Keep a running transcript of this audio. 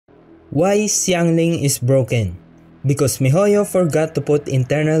Why Xiangling is broken? Because Mihoyo forgot to put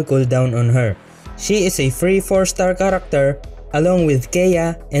internal cooldown on her. She is a free 4-star character along with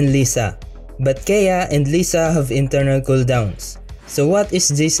Kea and Lisa. But Kea and Lisa have internal cooldowns. So what is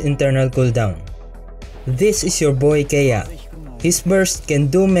this internal cooldown? This is your boy Kea. His burst can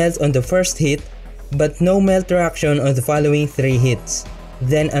do melt on the first hit, but no melt reaction on the following 3 hits.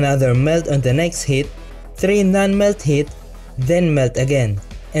 Then another melt on the next hit, 3 non-melt hit, then melt again,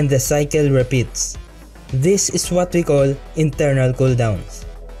 and the cycle repeats. This is what we call internal cooldowns.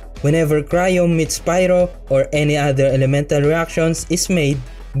 Whenever Cryo meets Pyro or any other elemental reactions is made,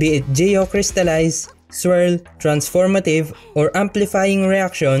 be it geocrystallize, swirl, transformative, or amplifying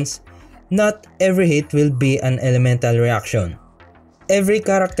reactions, not every hit will be an elemental reaction. Every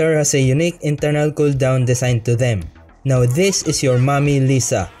character has a unique internal cooldown designed to them. Now this is your mommy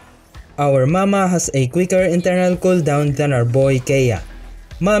Lisa. Our mama has a quicker internal cooldown than our boy Kea.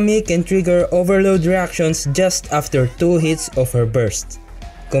 Mommy can trigger overload reactions just after 2 hits of her burst.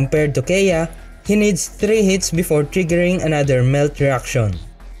 Compared to Kea, he needs 3 hits before triggering another melt reaction.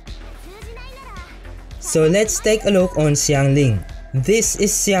 So let's take a look on Xiangling. This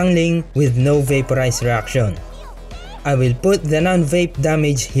is Xiangling with no vaporize reaction. I will put the non-vape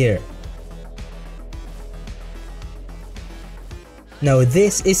damage here. Now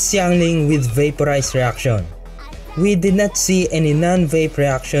this is Xiangling with vaporize reaction. We did not see any non-vape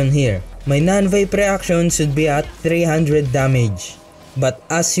reaction here. My non-vape reaction should be at 300 damage. But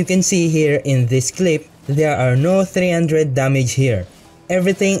as you can see here in this clip, there are no 300 damage here.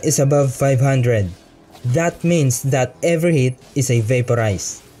 Everything is above 500. That means that every hit is a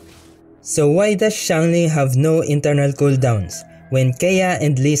vaporize. So why does Xiangling have no internal cooldowns when Kea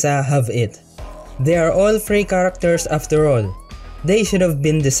and Lisa have it? They are all free characters after all. They should have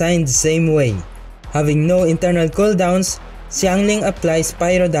been designed the same way. Having no internal cooldowns, Xiangling applies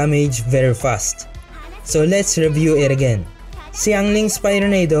pyro damage very fast. So let's review it again. Xiangling's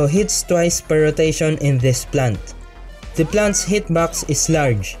Pyronado hits twice per rotation in this plant. The plant's hitbox is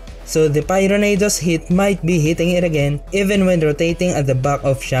large, so the Pyronado's hit might be hitting it again even when rotating at the back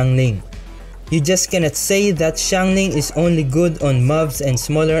of Xiangling. You just cannot say that Xiangling is only good on mobs and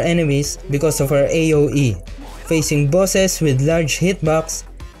smaller enemies because of her AoE. Facing bosses with large hitbox,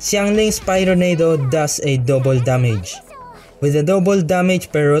 Xiangling's Pyronado does a double damage. With a double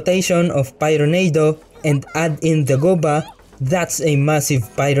damage per rotation of Pyronado and add in the Goba, that's a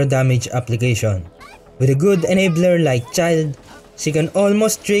massive pyro damage application. With a good enabler like Child, she can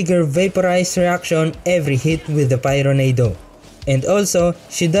almost trigger vaporize reaction every hit with the Pyronado. And also,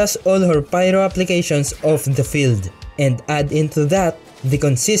 she does all her pyro applications off the field. And add into that the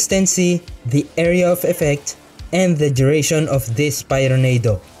consistency, the area of effect, and the duration of this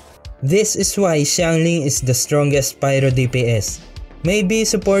Pyronado. This is why Xiangling is the strongest pyro DPS. Maybe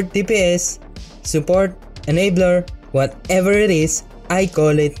support DPS, support, enabler, whatever it is, I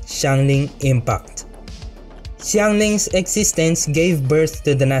call it Xiangling Impact. Xiangling's existence gave birth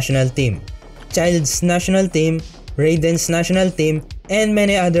to the national team, Child's national team, Raiden's national team, and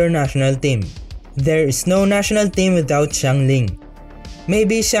many other national team. There is no national team without Xiangling.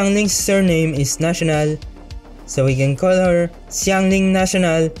 Maybe Xiangling's surname is National, so we can call her Xiangling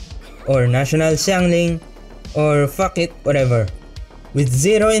National, or National Xiangling, or fuck it, whatever. With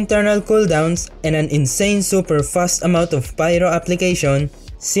 0 internal cooldowns and an insane super fast amount of pyro application,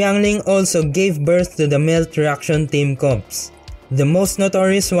 Xiangling also gave birth to the Melt Reaction Team comps. The most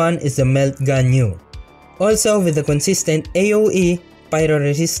notorious one is the Melt Ganyu. Also with a consistent AoE, Pyro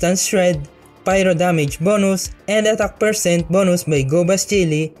Resistance Shred, Pyro Damage bonus, and Attack percent bonus by Goba's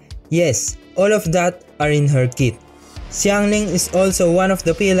Chili, yes, all of that are in her kit. Xiangling is also one of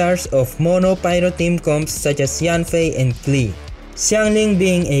the pillars of mono pyro team comps such as Yanfei and Klee. Xiangling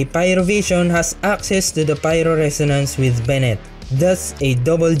being a Pyro Vision has access to the Pyro Resonance with Bennett. Thus, a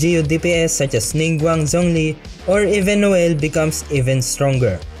double Geo DPS such as Ningguang Zhongli or even Noelle becomes even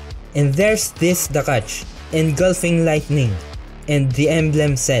stronger. And there's this the catch, Engulfing Lightning, and the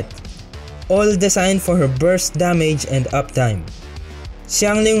Emblem set. All designed for her burst damage and uptime.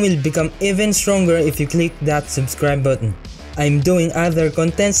 Xiangling will become even stronger if you click that subscribe button. I'm doing other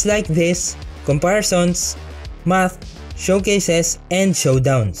contents like this, comparisons, math, showcases, and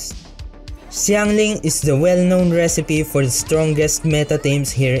showdowns. Xiangling is the well-known recipe for the strongest meta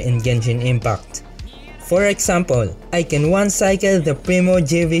teams here in Genshin Impact. For example, I can one-cycle the Primo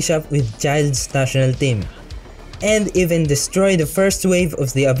JV shop with Child's national team, and even destroy the first wave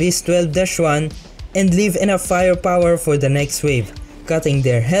of the Abyss 12-1 and leave enough firepower for the next wave, cutting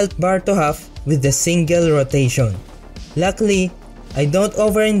their health bar to half with a single rotation. Luckily, I don't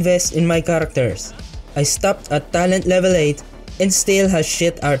overinvest in my characters. I stopped at talent level 8 and still has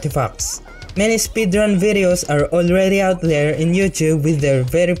shit artifacts. Many speedrun videos are already out there in YouTube with their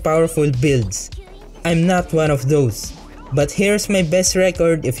very powerful builds. I'm not one of those, but here's my best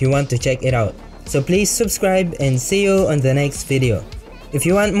record if you want to check it out. So please subscribe and see you on the next video. If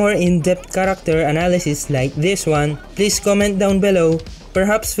you want more in-depth character analysis like this one, please comment down below.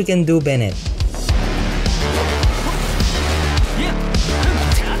 Perhaps we can do Bennett.